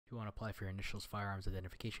You want to apply for your initials firearms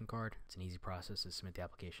identification card. It's an easy process to submit the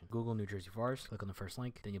application. Google New Jersey FARS, click on the first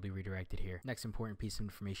link, then you'll be redirected here. Next important piece of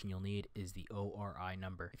information you'll need is the ORI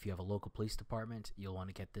number. If you have a local police department, you'll want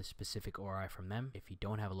to get this specific ORI from them. If you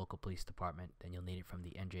don't have a local police department, then you'll need it from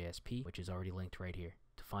the NJSP, which is already linked right here.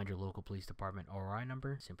 To find your local police department ORI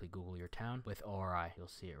number, simply Google your town with ORI. You'll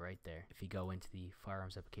see it right there. If you go into the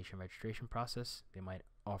firearms application registration process, they might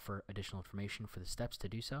offer additional information for the steps to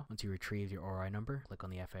do so. Once you retrieve your ORI number, click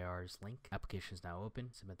on the FARS link. Application is now open.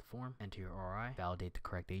 Submit the form, enter your ORI, validate the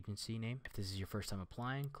correct agency name. If this is your first time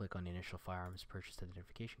applying, click on the initial firearms purchase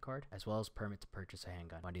identification card, as well as permit to purchase a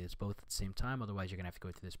handgun. You want to do this both at the same time, otherwise you're going to have to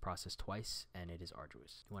go through this process twice, and it is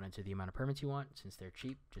arduous. You want to enter the amount of permits you want. Since they're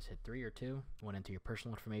cheap, just hit 3 or 2. You want to enter your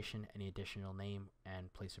personal information, any additional name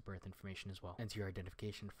and place of birth information as well. Enter your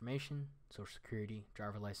identification information, social security,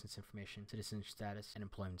 driver license information, citizen status, and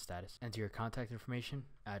employment status. Enter your contact information,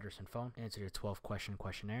 address and phone. Answer the 12-question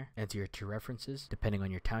questionnaire. Enter your 2 references. Depending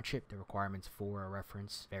on your township, the requirements for a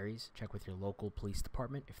reference varies. Check with your local police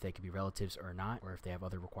department if they could be relatives or not, or if they have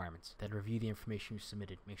other requirements. Then review the information you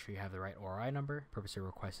submitted. Make sure you have the right ORI number. Purpose of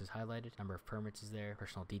request is highlighted. Number of permits is there.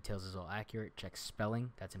 Personal details is all accurate. Check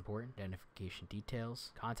spelling. That's important. Identification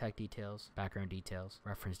details, contact details, background details,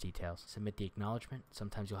 reference details. Submit the acknowledgement.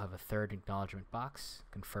 Sometimes you'll have a third acknowledgement box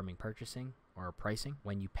confirming purchasing or pricing,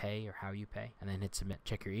 when you pay or how you pay, and then hit submit.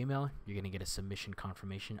 Check your email. You're going to get a submission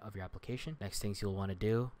confirmation of your application. Next things you'll want to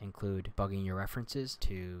do include bugging your references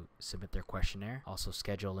to submit their questionnaire. Also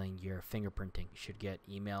scheduling your fingerprinting. You should get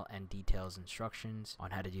email and details instructions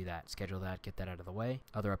on how to do that. Schedule that, get that out of the way.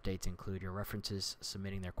 Other updates include your references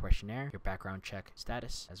submitting their questionnaire, your background check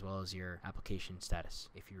status, as well as your application status.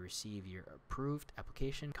 If you receive your approved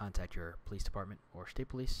application, contact your police department or state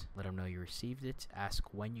police. Let them know you received it.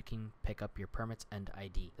 Ask when you can pick up your permits and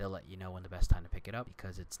ID. They'll let you know when the best time to pick it up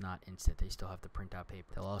because it's not instant. They still have to print out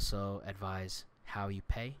paper. They'll also advise how you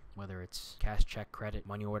pay, whether it's cash, check, credit,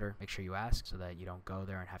 money order. Make sure you ask so that you don't go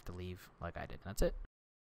there and have to leave like I did. That's it.